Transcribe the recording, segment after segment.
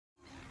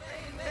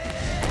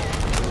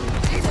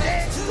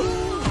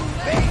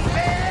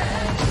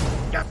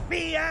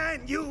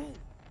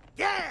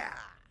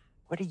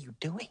What are you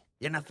doing?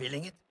 You're not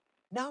feeling it?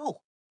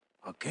 No.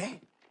 Okay.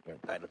 You're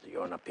entitled to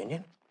your own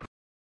opinion. Yeah,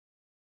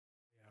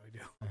 we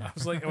do. I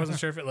was like, I wasn't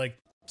sure if it like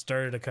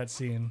started a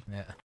cutscene.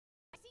 Yeah.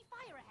 I see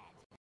fire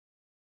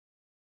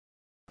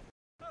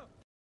ahead.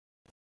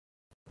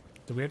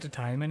 Do we have to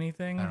time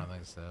anything? I don't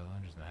think so.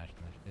 I'm just mashing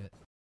that shit.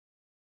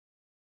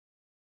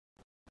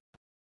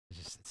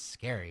 It's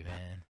scary,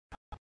 man.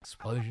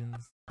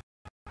 Explosions.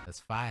 That's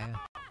fire.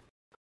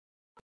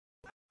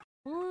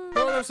 Oh,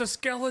 there's a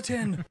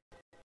skeleton!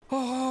 I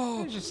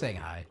Oh! was just saying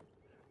hi.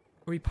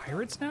 Are we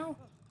pirates now?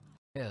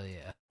 Hell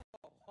yeah.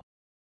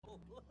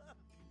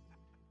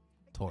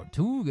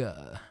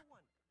 Tortuga.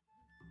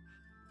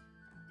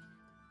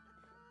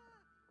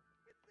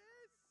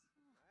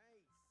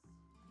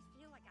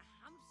 Feel like a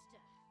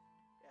hamster.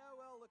 Yeah,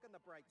 well, look on the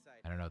bright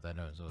side. I don't know what that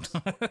noise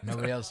was.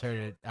 Nobody else heard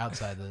it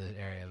outside the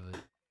area,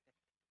 but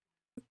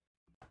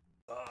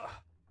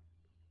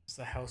It's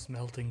the house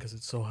melting because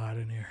it's so hot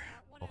in here.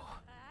 That one Oh.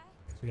 over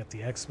there. We got the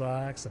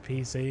Xbox, the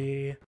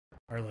PC,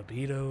 our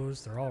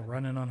libidos, they're all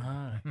running on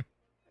high.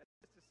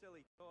 It's a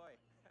silly toy.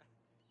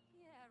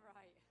 Yeah,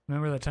 right.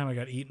 Remember that time I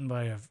got eaten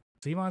by a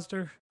sea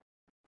monster?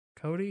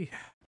 Cody?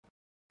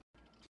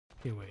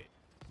 Okay, wait.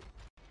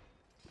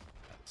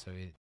 so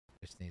we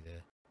just need to.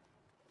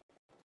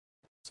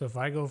 So if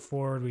I go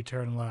forward, we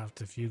turn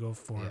left. If you go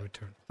forward, Yeah. we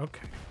turn...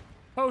 Okay.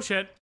 Oh,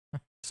 shit.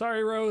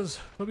 Sorry, Rose.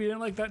 Hope you didn't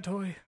like that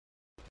toy.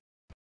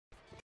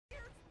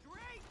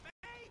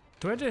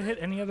 Do I have to hit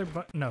any other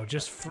button? No,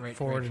 just Right-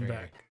 forward right and trigger.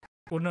 back.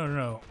 Well,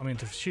 no. I mean,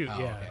 to shoot, Oh,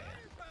 yeah. okay,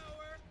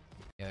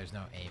 yeah, there's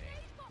no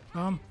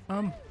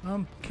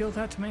aiming. Kill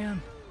that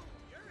man.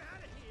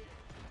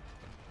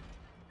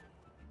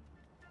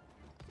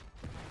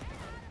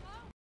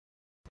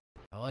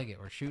 I like it.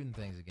 We're shooting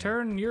things again.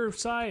 Turn your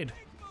side.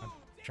 I'm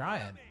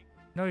trying.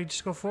 No, you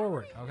just go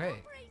forward. Okay.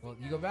 Well,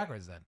 you go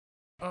backwards then.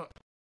 Oh,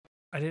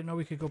 I didn't know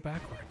we could go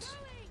backwards.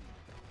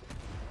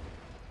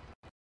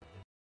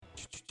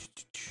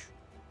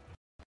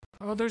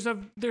 Oh, there's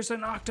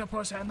an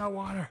octopus in the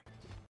water.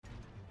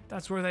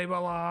 That's where they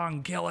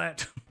belong. Kill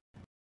it.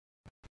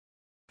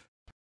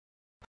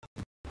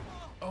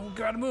 Oh,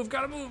 gotta move.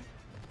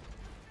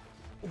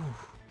 Ooh.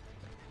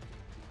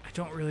 I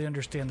don't really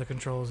understand the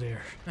controls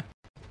here.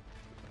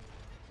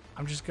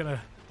 I'm just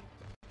gonna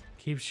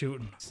keep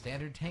shooting.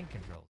 Standard tank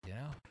control, you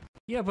know?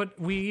 Yeah, but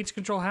we each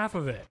control half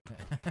of it.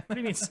 What do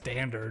you mean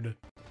standard?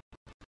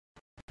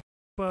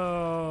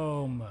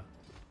 Boom.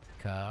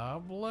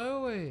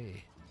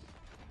 Kablooey.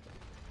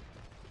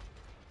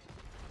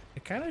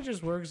 It kind of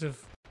just works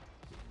if,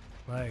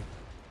 like,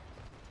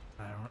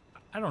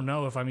 I don't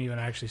know if I'm even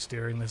actually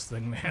steering this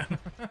thing, man.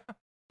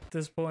 At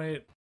this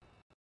point,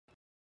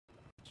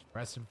 Just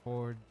pressing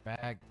forward,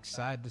 back,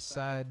 side to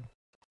side.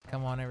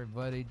 Come on,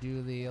 everybody,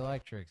 do the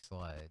electric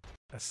slide.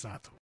 that's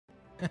not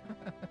the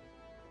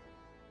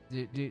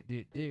Do do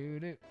do do do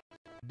do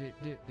do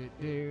do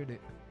do do.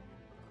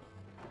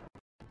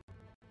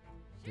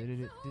 Do, do,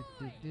 do, do,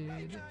 do,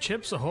 do, do.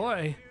 Chips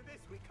Ahoy.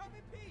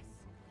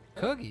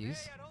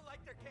 Cookies?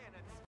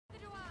 So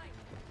do I.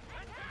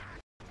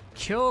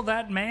 Kill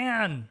that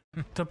man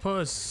to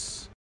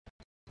puss.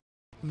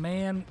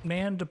 Man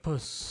to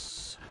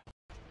puss.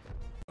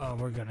 Oh,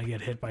 we're gonna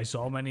get hit by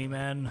so many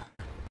men.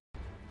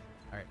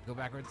 Alright, go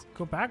backwards.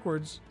 Go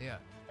backwards. Yeah.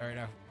 Alright,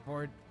 now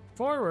forward.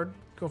 Forward.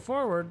 Go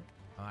forward.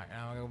 Alright,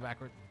 now I'm gonna go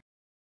backward.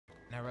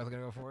 Now we're both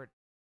gonna go forward.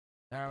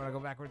 Now we're gonna go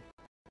backward.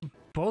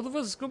 Both of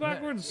us go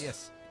backwards.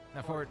 Yes.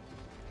 Now forward.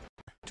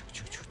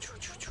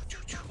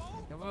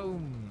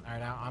 Boom. Alright,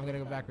 now I'm gonna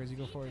go backwards. You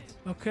go forwards.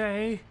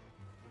 Okay.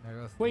 Now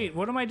go Wait,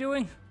 what am I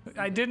doing?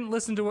 I didn't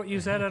listen to what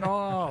you said at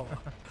all.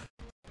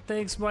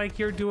 Thanks, Mike.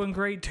 You're doing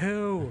great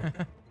too.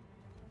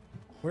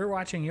 We're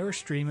watching your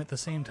stream at the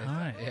same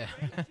time. Yeah.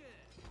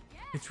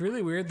 It's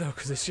really weird though,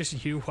 because it's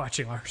just you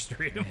watching our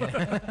stream.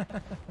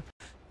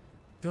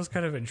 Feels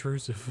kind of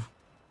intrusive.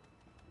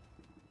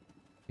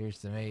 Here's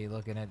to me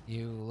looking at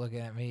you, looking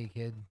at me,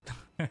 kid.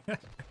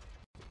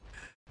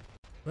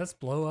 Let's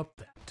blow up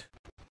that.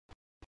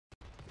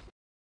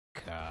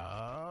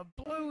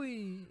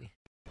 Kablooey.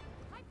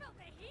 I felt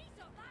the heat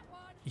on that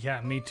one.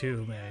 Yeah, me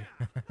too, May.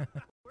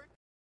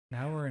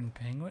 Now we're in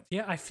Penguin.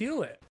 Yeah, I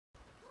feel it.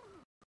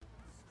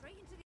 Straight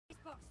into the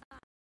box.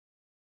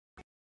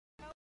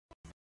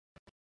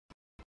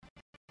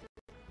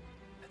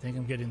 I think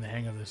I'm getting the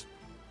hang of this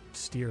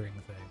steering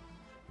thing.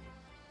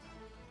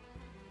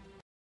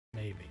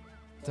 Maybe.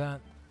 Dun,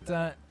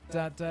 dun,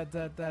 dun, dun,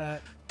 dun, dun,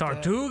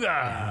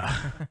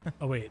 Tortuga!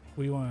 Oh, wait.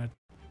 We want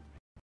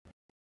to...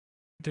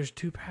 There's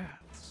two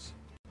paths.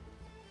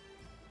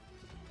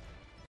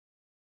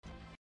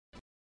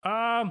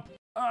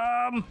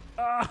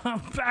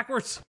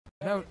 Backwards.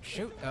 No,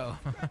 shoot. Oh.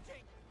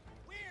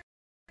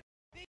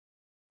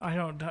 I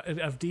don't know.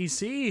 Of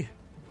DC?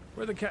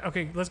 Where the cat?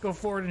 Okay, let's go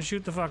forward and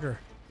shoot the fucker.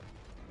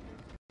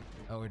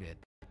 Oh, we did.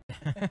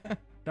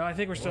 No, I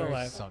think we're still Or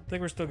alive. I something.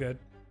 think we're still good.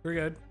 We're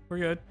good. We're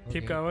good.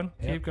 Keep Okay. going.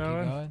 Yep, Keep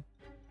going.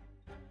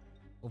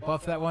 We'll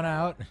buff that one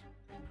out.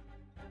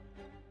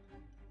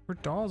 We're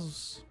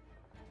dolls.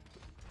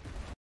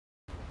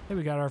 Hey,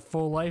 we got our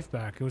full life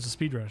back. It was a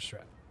speedrun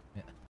strat.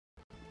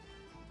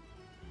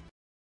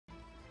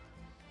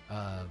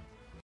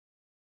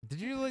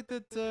 Did you like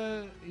that?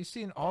 You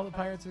seen all the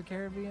Pirates of the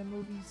Caribbean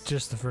movies?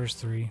 Just the first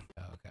 3.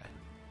 Oh, okay.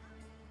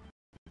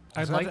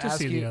 I'd like to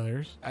see the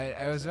others.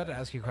 I was about to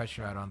ask you a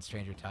question about On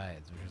Stranger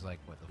Tides, which is like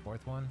what, the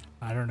 4th one?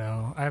 I don't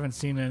know. I haven't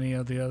seen any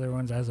of the other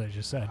ones, as I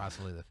just said.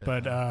 Possibly the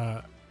 5th. But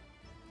one.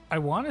 I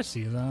want to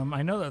see them.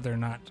 I know that they're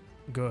not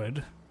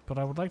good, but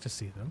I would like to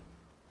see them.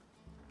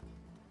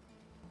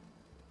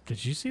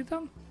 Did you see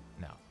them?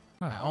 No.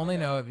 Oh. I only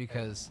know it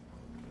because,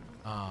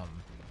 I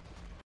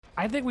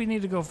think we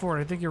need to go forward.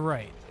 I think you're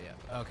right.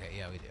 yeah. Okay,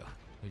 yeah, we do.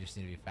 We just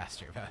need to be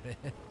faster about it.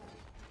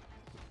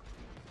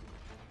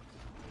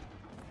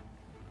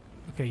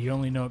 Okay, you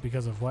only know it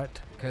because of what?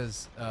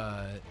 Because,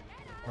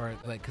 or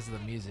like because of the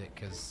music.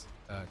 Because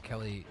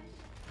Kelly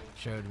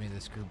showed me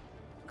this group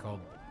called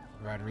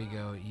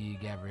Rodrigo y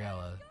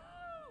Gabriela,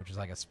 which is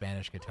like a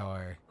Spanish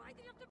guitar Why did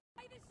you have to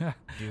buy this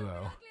duo. ugly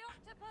octopus?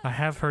 I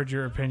have heard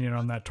your opinion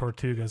on that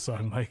Tortuga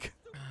song, Mike.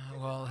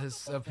 Well,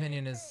 his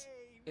opinion is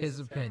his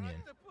opinion.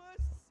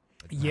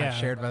 It's Yeah. not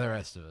shared by the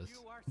rest of us.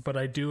 But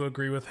I do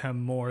agree with him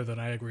more than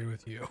I agree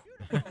with you.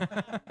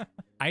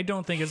 I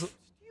don't think it's...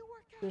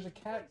 There's a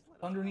cat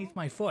underneath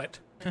my foot.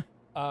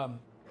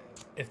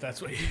 If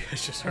that's what you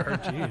guys just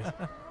heard, jeez.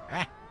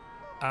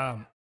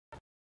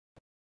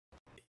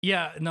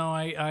 Yeah, no,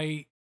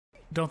 I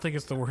don't think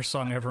it's the worst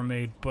song ever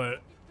made,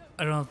 but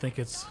I don't think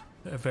it's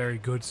a very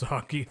good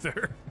song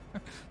either.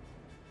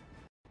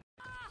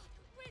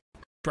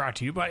 Brought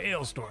to you by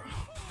Ailstorm.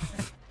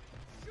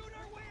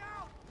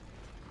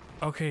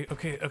 Okay,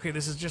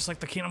 this is just like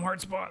the Kingdom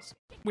Hearts boss.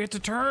 We have to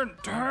turn,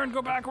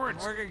 go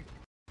backwards. Working.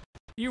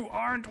 You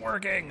aren't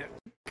working.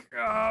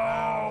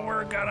 Oh,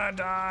 we're gonna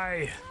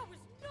die. That was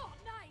not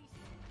nice.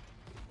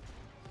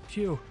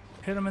 Phew,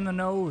 hit him in the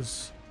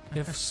nose.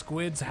 If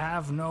squids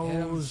have Hit him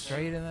nose.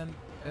 straight in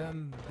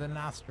the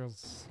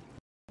nostrils.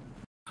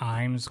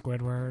 I'm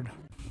Squidward.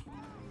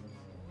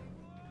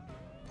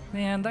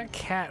 Man, that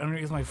cat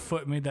underneath my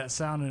foot made that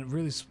sound and it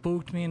really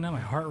spooked me, and now my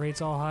heart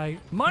rate's all high.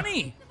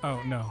 Money!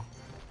 Oh, no.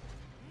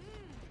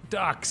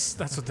 Ducks,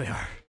 that's what they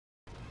are.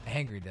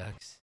 Angry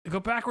ducks. Go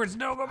backwards.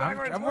 No, go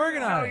backwards. I'm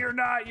working on No, it. you're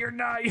not. You're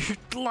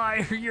a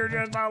liar. You're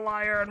just a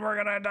liar, and we're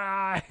gonna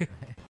die.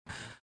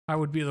 I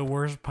would be the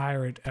worst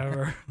pirate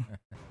ever.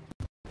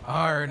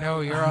 Oh,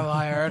 no, you're a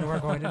liar and we're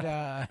going to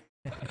die.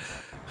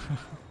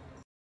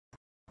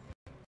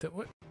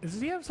 What? Does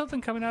he have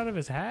something coming out of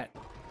his hat?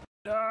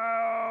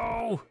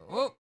 No!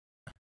 Whoa.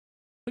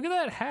 Look at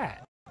that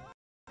hat.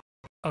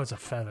 Oh, it's a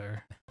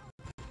feather.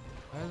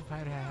 Why does a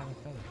pirate have a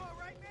feather?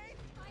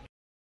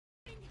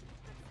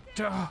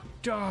 Duh.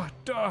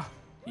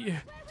 Yeah.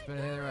 Spin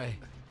it the other way.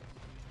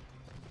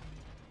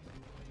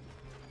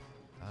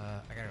 I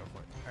gotta go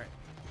for it.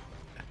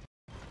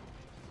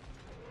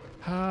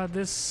 Alright.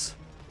 This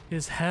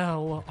is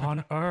hell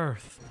on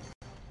earth.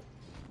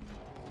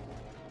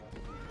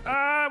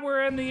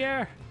 We're in the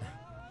air.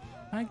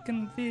 I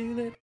can feel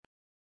it.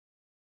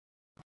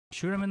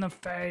 Shoot him in the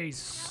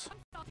face.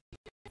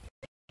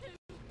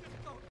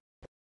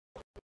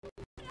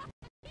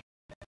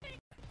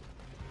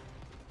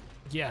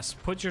 Yes,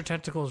 put your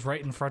tentacles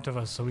right in front of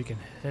us so we can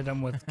hit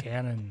them with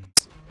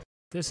cannons.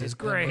 This is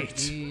great.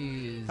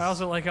 Jeez. I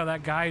also like how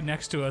that guy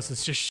next to us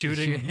is just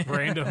shooting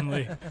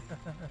randomly.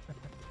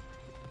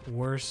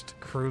 Worst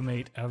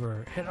crewmate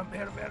ever. Hit him.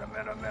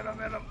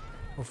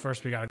 Well,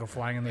 first we gotta go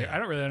flying in the air. I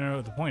don't really know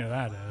what the point of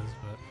that is,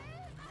 but...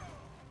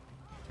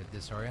 To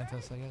disorient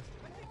us, I guess?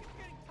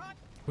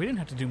 we didn't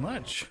have to do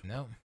much.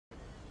 No.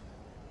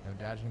 No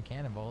dodging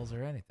cannonballs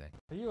or anything.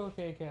 Are you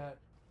okay, cat?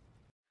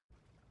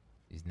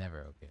 He's never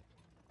okay.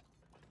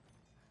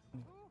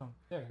 Oh,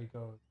 there he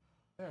goes.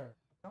 There.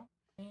 Don't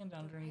stand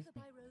underneath me.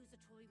 Buy Rose a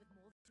toy with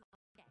more than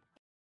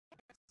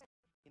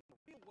 2 In the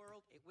real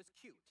world, it was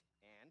cute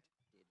and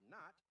did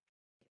not.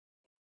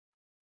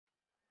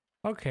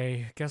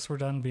 Okay, guess we're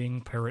done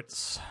being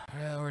pirates.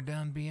 Well, we're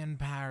done being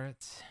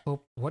pirates. Oh,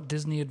 what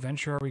Disney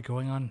adventure are we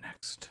going on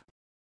next?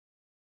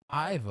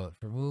 I vote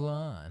for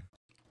Mulan.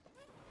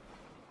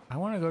 I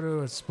want to go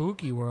to a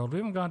spooky world. We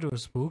haven't gone to a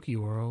spooky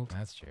world.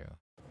 That's true.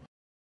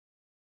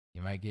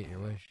 You might get your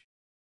wish.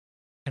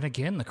 And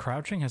again, the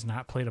crouching has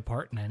not played a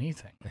part in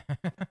anything.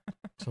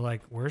 So,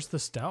 like, where's the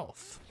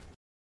stealth?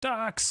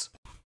 Ducks!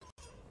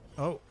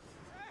 Oh.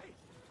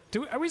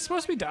 Are we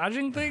supposed to be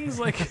dodging things?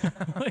 Like...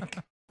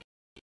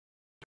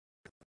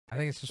 I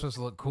think it's just supposed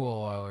to look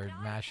cool while we're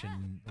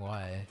mashing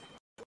Y.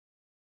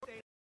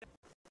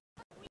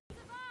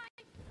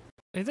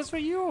 Hey, that's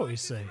what you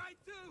always say.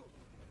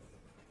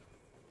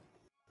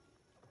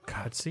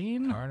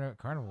 Cutscene?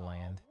 Carnival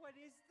Land. What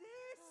is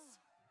this?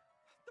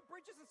 The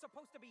bridge isn't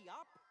supposed to be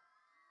up.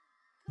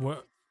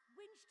 What?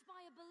 Winched by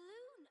a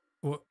balloon.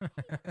 What?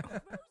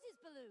 Rose's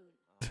balloon.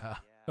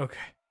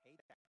 Okay.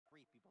 Hate that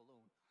creepy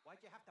balloon. Why'd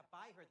you have to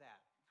buy her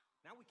that?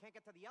 Now we can't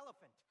get to the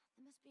elephant.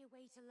 There must be a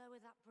way to lower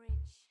that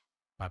bridge.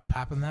 By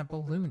popping that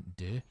balloon,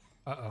 dude.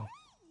 Uh-oh.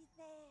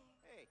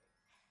 Hey,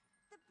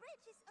 The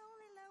bridge is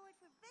only lowered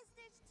for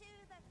visitors to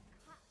the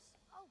castle.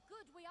 Oh, good.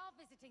 good. We are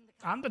visiting the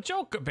I'm the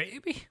Joker,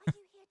 baby. Are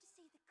you here to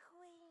see the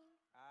queen?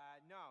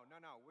 No.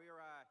 We're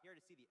here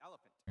to see the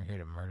elephant. You're here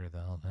to murder the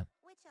elephant.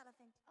 Which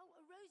elephant? Oh,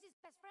 Rose's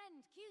best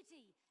friend,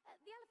 Cutie.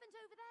 The elephant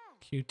over there.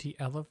 Cutie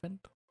elephant.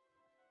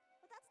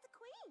 Well, that's the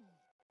queen.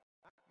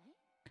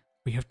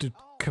 We have to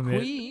commit.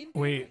 Queen?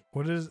 Wait,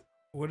 what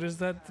is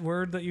that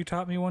word that you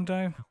taught me one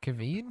time?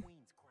 Kaveen?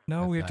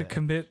 No, we have That's to not it.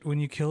 commit when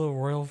you kill a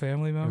royal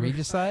family member.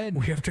 Regicide?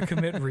 We have to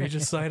commit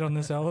regicide on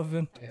this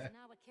elephant. So now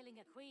we're killing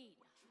a queen.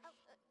 Oh,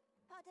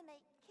 pardon me.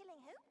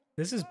 Killing who?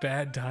 This is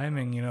bad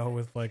timing, you know,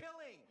 with like Killing.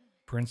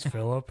 Prince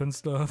Philip and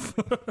stuff.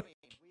 We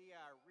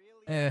are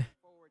really Eh. looking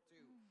forward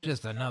to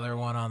Just another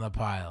one on the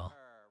pile.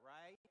 her,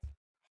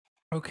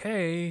 right?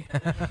 Okay.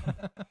 Well,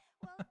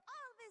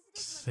 all visitors must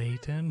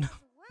Satan. really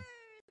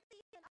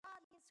worthy an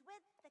audience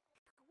with the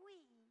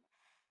queen.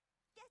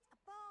 Get a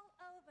ball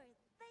over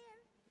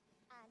there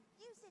and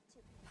use it to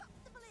pop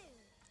the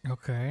balloon.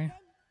 Okay.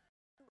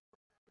 Then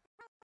you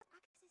have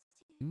access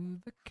to To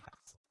the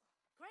castle.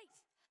 Great.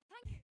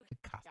 Thank you. The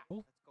Yeah,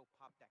 castle? let's go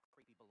pop that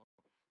creepy balloon.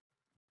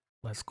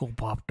 Let's go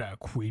pop that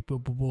creepy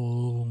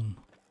balloon.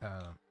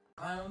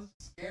 Clowns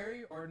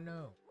scary or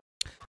no?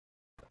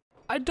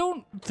 I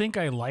don't think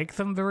I like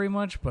them very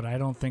much, but I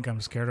don't think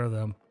I'm scared of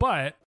them.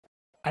 But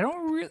I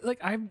don't really like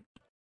I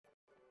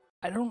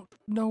don't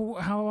know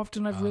how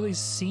often I've really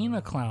seen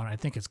a clown. I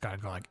think it's gotta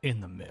go like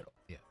in the middle.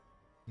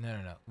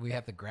 No. We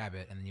have to grab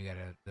it and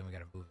then we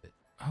gotta move it.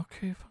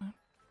 Okay, fine.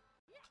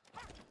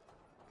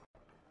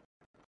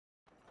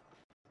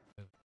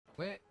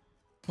 Wait.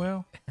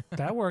 Well,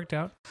 that worked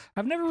out.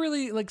 I've never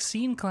really like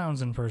seen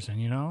clowns in person,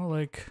 you know?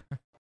 Like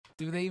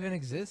Do they even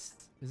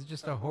exist? Is it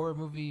just a horror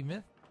movie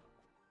myth?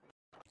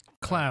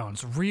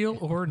 clowns, real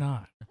or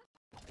not.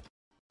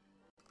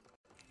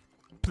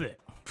 Blech.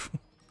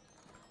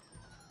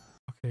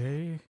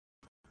 Okay.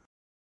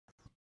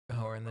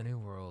 Oh, we're in the new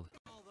world.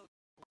 All those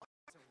blocks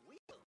and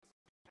wheels.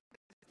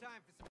 It's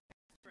time for some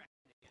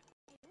distraction again.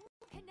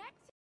 Connect.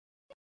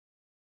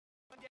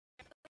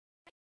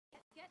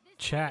 Get this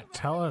Chat, thing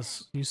tell rolling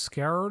us, you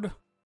scared?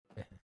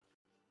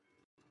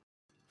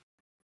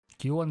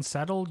 You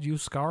unsettled? You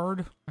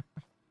scarred?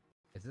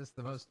 Is this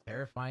the most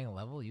terrifying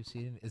level you've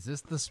seen? Is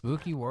this the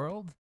spooky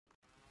world?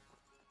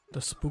 The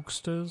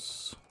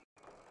spooksters?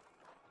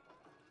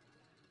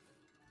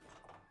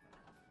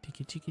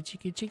 Tiki tiki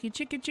tiki tiki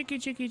tiki tiki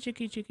tiki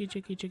tiki tiki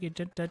tiki tiki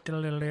then.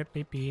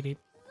 Look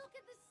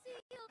at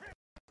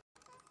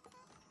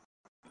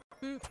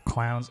the seal.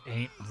 Clowns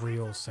ain't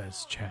real,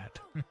 says chat.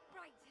 Right.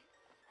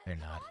 They're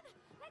not.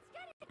 Let's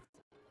get it.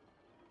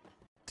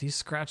 Do you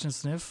scratch and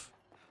sniff?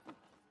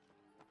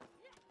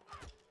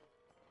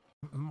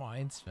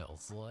 Mine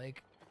smells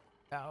like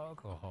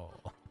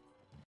alcohol.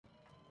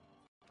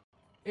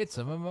 It's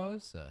a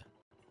mimosa.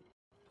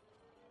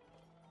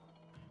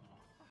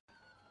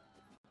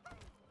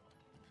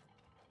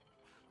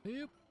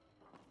 Yep.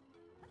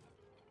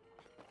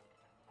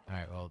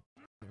 Alright, well,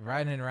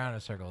 riding it around in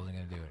a circle isn't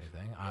going to do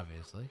anything,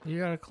 obviously. You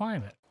gotta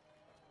climb it.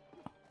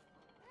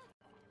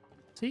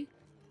 See?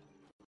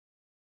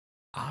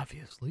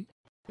 Obviously.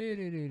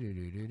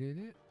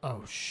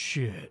 Oh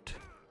shit.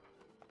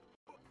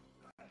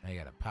 Now you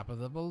gotta pop up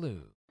the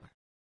balloon.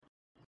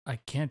 I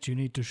can't, you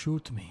need to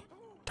shoot me.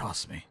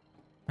 Toss me.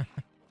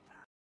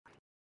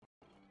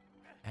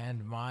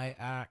 And my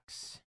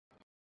axe.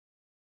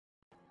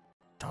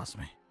 Toss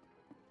me.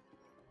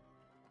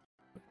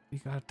 You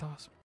gotta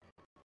toss me.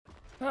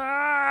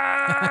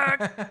 Ah!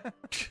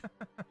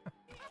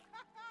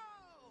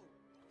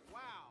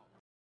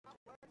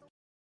 Wow.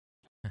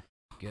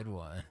 Good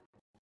one.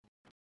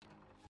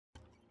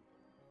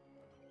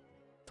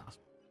 Toss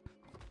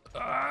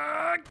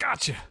me.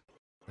 Gotcha.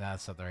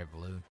 That's not the right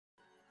balloon.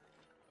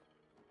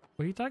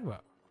 What are you talking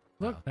about?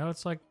 Look, Oh. now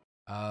it's like,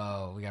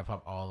 Oh, we gotta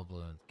pop all the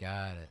balloons.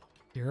 Got it.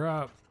 you're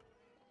up.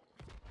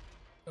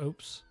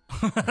 Oops.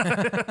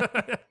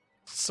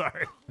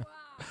 Sorry. Wow.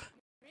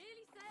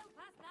 Really sailed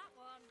past that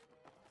one.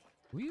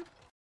 Whoop.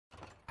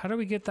 How do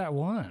we get that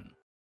one?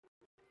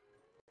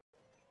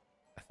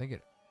 I think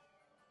it.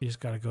 You just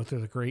gotta go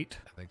through the grate.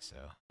 I think so.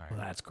 All Well,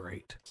 right. that's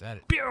great. Is that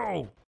it?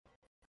 Pew!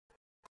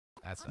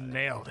 That's not it.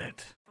 Nailed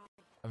it.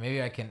 Or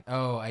maybe I can.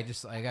 Oh, I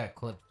gotta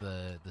clip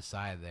the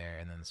side there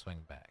and then swing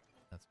back.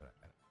 That's what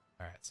I got.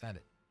 All right, send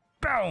it.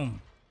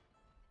 Boom!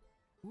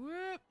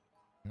 Whoop.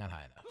 Not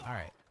high enough. All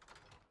right.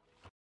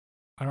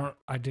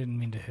 I didn't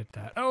mean to hit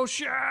that. Oh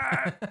shit!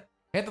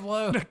 Hit the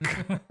balloon.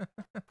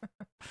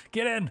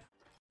 Get in!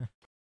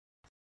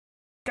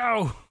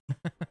 Go!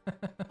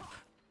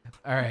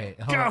 All right.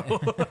 hold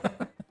Go!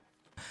 on.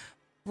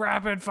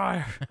 Rapid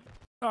fire!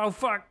 Oh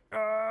fuck! Maybe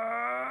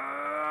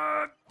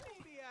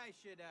I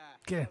should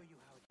Get. show you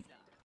how it's done.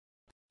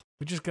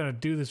 We just gotta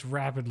do this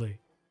rapidly.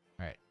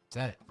 All right,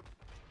 send it.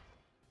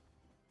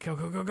 Go,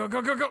 go, go, go,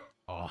 go, go, go!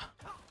 Oh.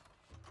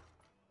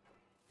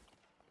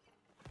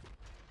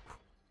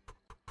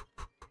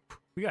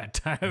 We got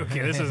time. Okay,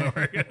 this isn't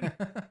working.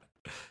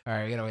 All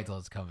right, we gotta wait till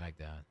it's come back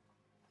down.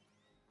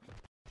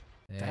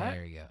 Yeah, That?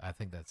 there we go. I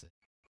think that's it.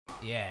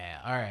 Yeah.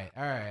 All right.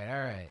 All right.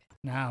 All right.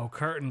 Now,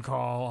 curtain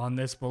call on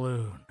this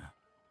balloon.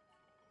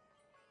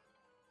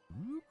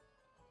 Whoop.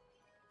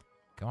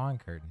 Come on,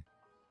 curtain.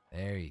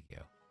 There you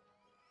go.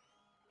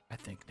 I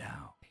think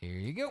now. Here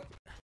you go.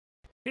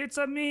 It's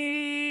a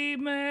me,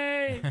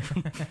 mate.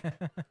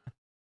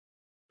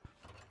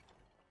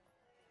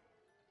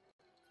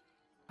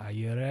 Are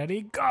you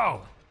ready?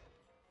 Go.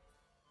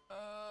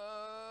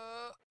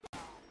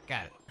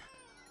 Got it.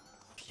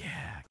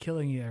 Yeah,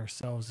 killing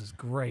ourselves is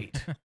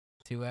great.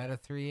 2 out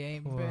of 3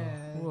 ain't Whoa,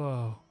 bad.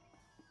 whoa.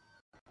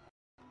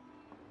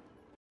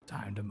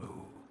 Time to move.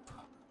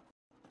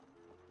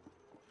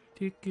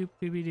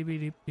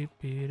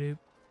 Doop-doop-doop-doop-doop-doop-doop.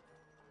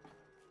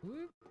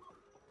 Whoop.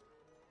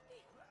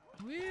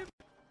 Whoop.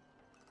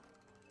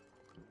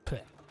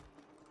 Pleh.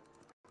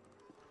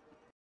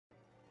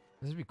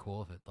 This would be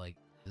cool if it like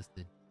this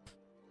did.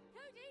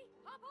 Cody,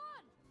 hop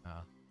on!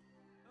 Oh.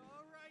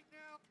 All right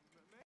now.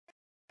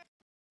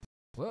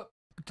 Whoop.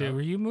 Dude,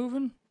 were you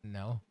moving?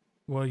 No.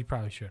 Well, you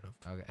probably should have.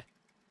 Okay.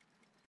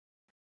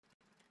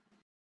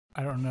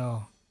 I don't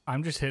know.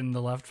 I'm just hitting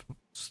the left.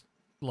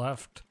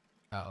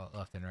 Oh,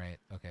 left and right.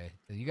 Okay.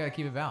 You gotta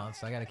keep it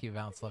balanced. I gotta keep it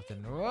balanced left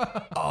and whoa.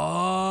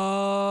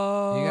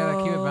 Oh. You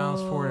gotta keep it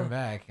balanced forward and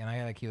back, and I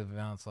gotta keep it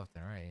balanced left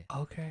and right.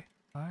 Okay.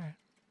 All right.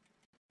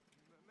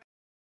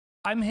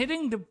 I'm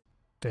hitting the.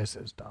 This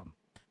is dumb.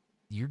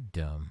 You're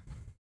dumb.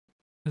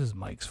 This is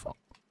Mike's fault.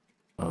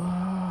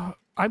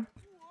 I'm.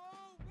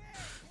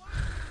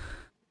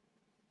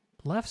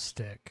 Left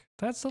stick.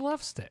 That's the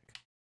left stick.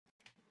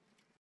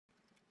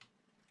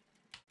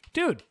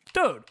 Dude,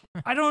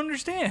 I don't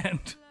understand.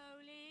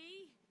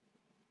 Slowly.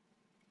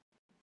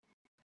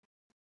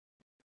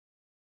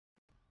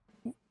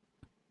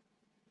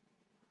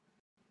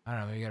 I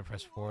don't know. Maybe you gotta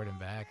press forward and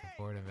back and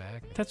forward and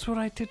back. That's what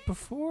I did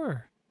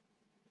before.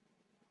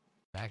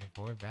 Back and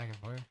forward, back and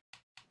forward.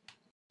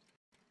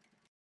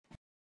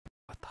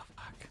 What the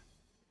fuck?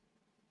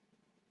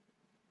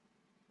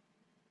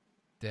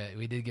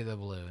 We did get the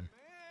balloon.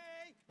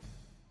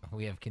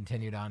 We have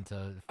continued on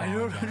to. I falling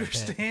don't down a pit.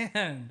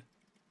 understand.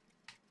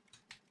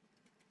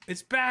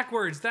 It's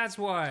backwards, that's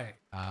why.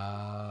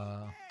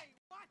 I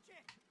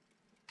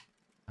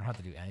don't have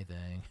to do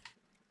anything.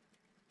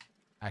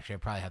 Actually, I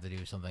probably have to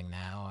do something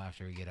now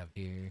after we get up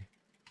here.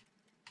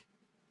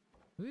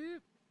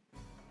 Whoop.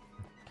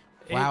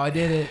 Wow, I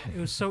did it. It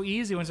was so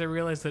easy once I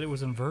realized that it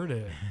was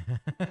inverted.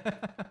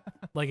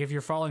 Like if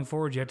you're falling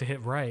forward, you have to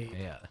hit right.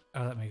 Yeah.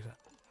 Oh, that makes sense.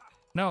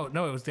 No,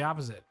 it was the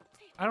opposite.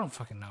 I don't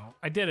fucking know.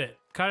 I did it.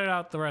 Cut it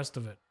out the rest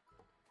of it.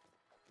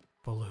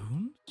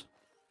 Balloons?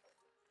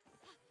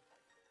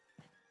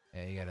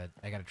 Yeah,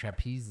 I gotta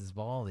trapeze this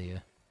ball to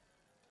you.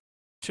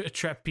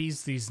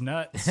 Trapeze these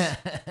nuts. You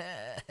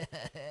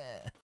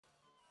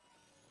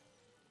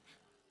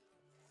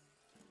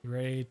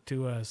ready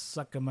to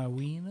suck a my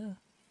wiener?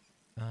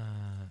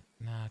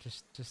 Nah,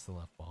 just the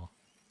left ball.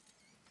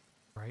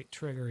 Right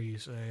trigger, you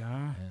say,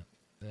 huh? Yeah.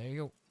 There you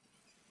go.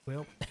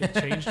 Well, it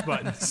changed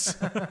buttons.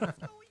 Going good.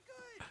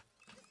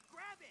 Just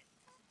grab it.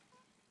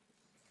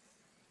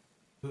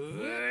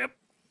 Yep.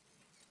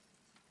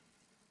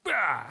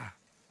 Ah,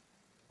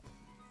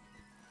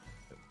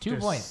 2 this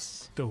points.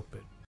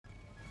 Stupid.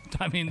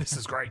 I mean, this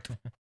is great.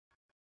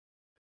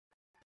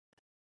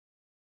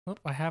 Well,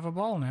 I have a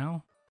ball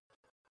now.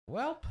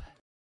 Welp.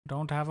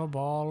 Don't have a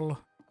ball,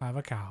 I have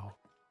a cow.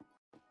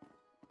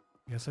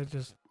 Guess I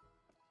just...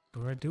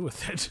 What do I do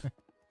with it?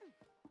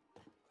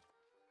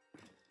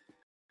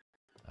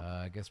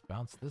 I guess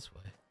bounce this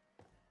way.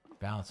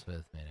 Bounce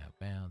with me now.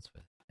 Bounce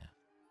with me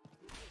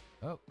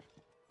now. Oh.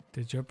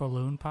 Did your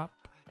balloon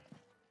pop?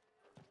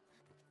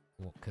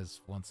 Well, because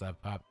once I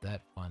popped,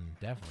 that fun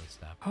definitely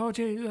stopped. Oh,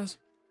 Jesus.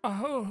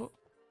 Oh.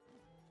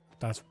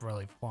 That's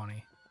really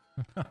funny.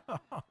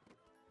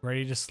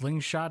 Ready to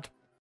slingshot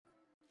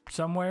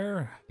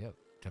somewhere? Yep.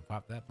 To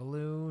pop that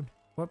balloon.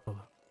 What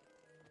balloon?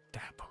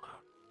 That balloon.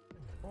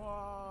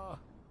 Oh.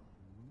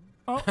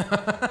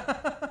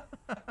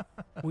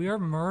 We are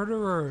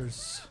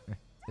murderers.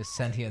 His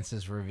sentience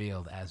is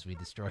revealed as we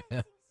destroy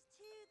him.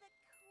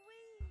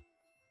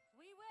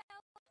 We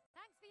will.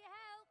 Thanks for your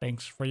help.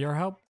 Thanks for your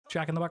help,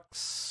 Jack in the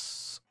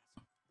Box.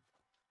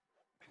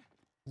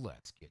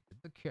 Let's get to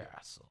the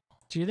castle.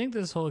 Do you think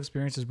this whole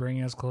experience is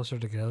bringing us closer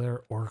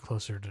together or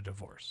closer to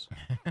divorce?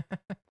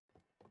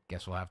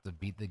 Guess we'll have to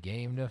beat the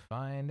game to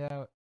find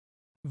out.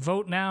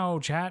 Vote now,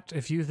 chat,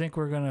 if you think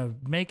we're gonna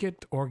make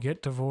it or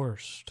get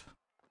divorced.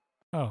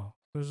 Oh,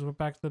 we're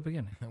back to the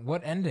beginning.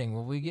 What ending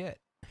will we get?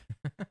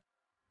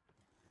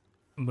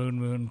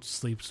 Moon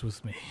sleeps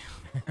with me.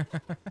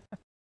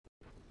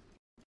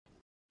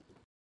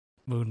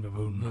 Moon.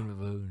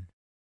 Moon.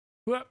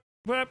 Whip.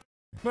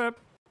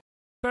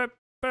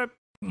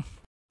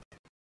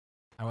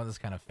 I want this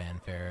kind of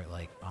fanfare,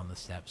 like on the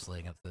steps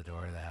leading up to the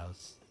door of the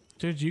house.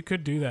 Dude, you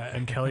could do that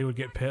and Kelly would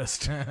get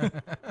pissed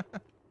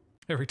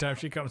every time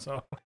she comes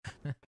home.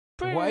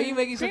 Why are you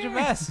making such a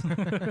mess?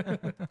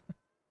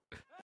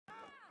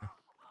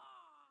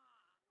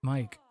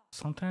 Mike,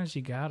 sometimes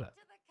you gotta. To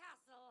the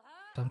castle,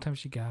 huh?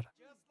 Sometimes you gotta.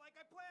 Just like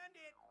I planned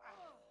it.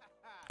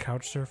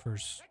 Couch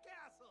surfers, The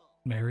castle.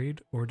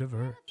 married or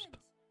divorced. She's up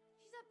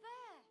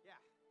there. Yeah,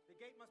 the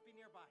gate must be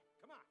nearby.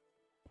 Come on.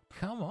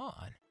 come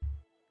on.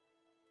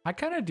 I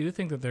kind of do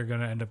think that they're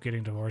gonna end up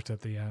getting divorced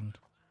at the end,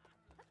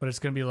 but it's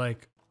gonna be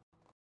like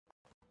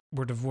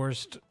we're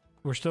divorced.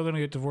 We're still gonna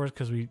get divorced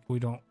because we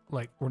don't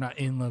like we're not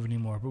in love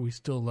anymore, but we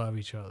still love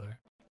each other.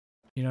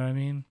 You know what I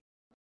mean?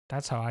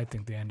 That's how I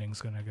think the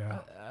ending's gonna go.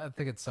 I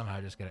think it's somehow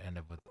just gonna end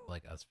up with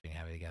like us being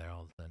happy together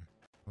all of a sudden.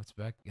 What's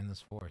back in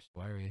this forest?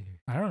 Why are we here?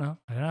 I don't know.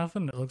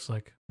 Nothing it looks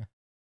like.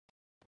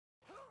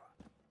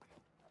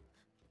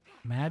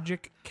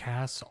 Magic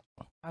Castle.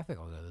 I think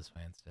I'll go this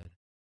way instead.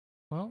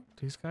 Well,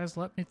 these guys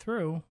let me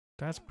through.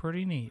 That's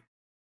pretty neat.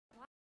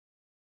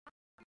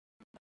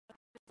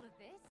 With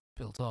this,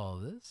 Built all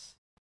of this.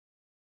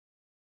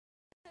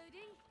 Cody,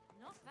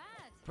 not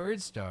bad.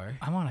 Bird star.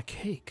 I'm on a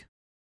cake.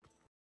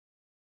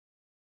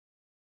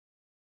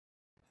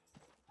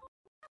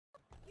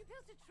 You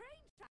built a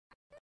train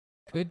track.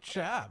 Good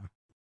job.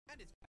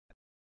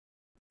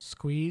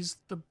 Squeeze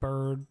the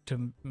bird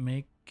to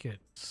make it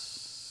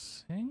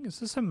sing? Is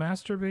this a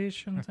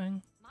masturbation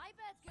thing? My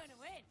bird's gonna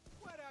win.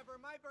 Whatever,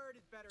 my bird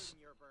is better than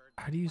your bird.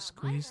 How do you Well, my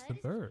squeeze the is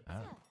bird?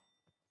 better.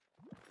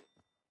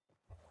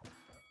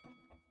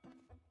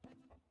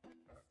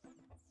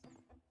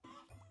 Well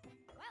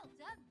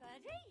done,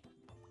 birdie.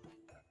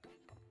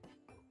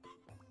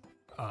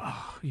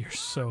 Oh, you're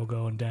so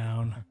going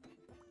down.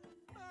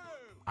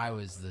 I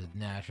was the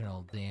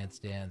National Dance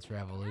Dance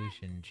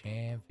Revolution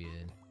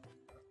champion.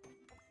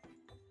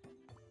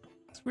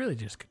 It's really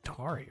just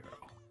Guitar Hero.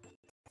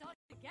 Start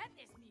to get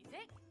this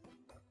music.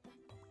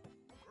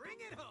 Bring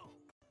it home.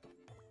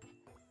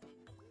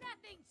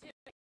 Nothing to it.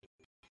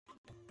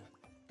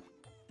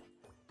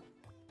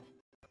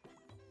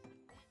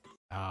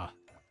 Ah,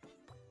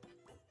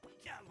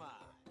 Come on.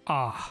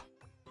 Ah,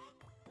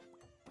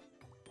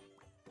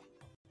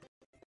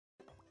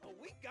 Oh,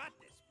 we got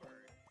this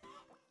bird.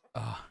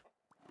 ah.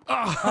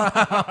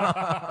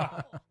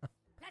 ah.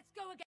 Let's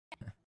go again.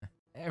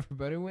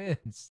 Everybody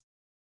wins.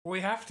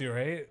 We have to,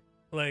 right?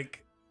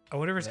 Like, I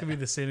wonder if it's gonna be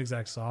the same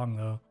exact song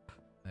though.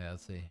 Yeah,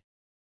 let's see.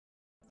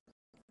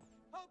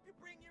 Hope you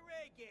bring your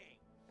A game.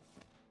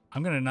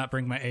 I'm gonna not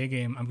bring my A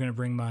game. I'm gonna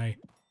bring my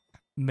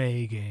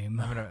May game.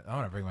 I'm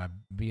gonna bring my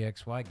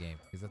BXY game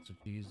because that's what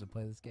you use to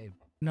play this game.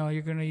 No,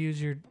 you're gonna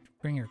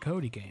bring your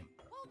Cody game.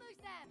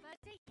 Almost there,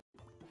 birdie.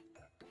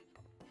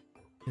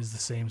 Is the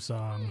same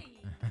song.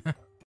 Three.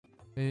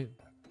 Bit,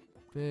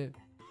 bit,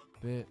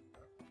 bit.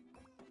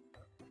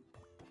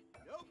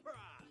 No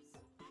props.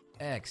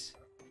 X,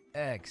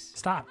 X,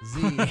 Stop.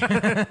 Z.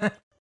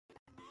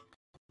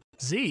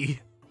 Z.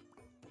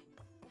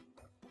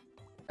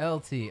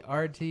 LT,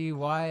 RT,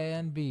 Y,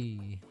 and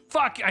B.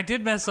 Fuck! I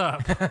did mess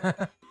up. There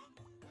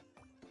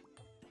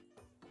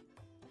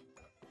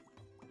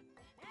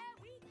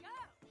we go.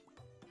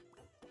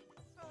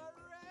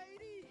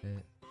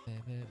 Alrighty.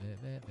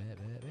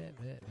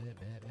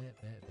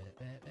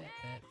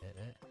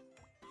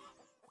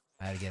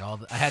 I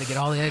had to get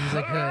all the eggs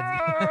I could.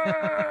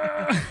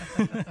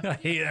 I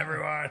hate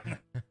everyone.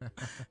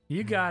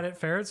 You got it,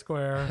 fair and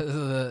square.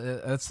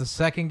 That's the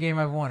second game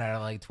I've won out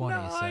of like 20.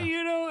 No, So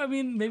you know, I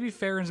mean, maybe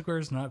fair and square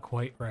is not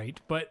quite right,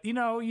 but you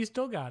know, you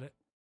still got it.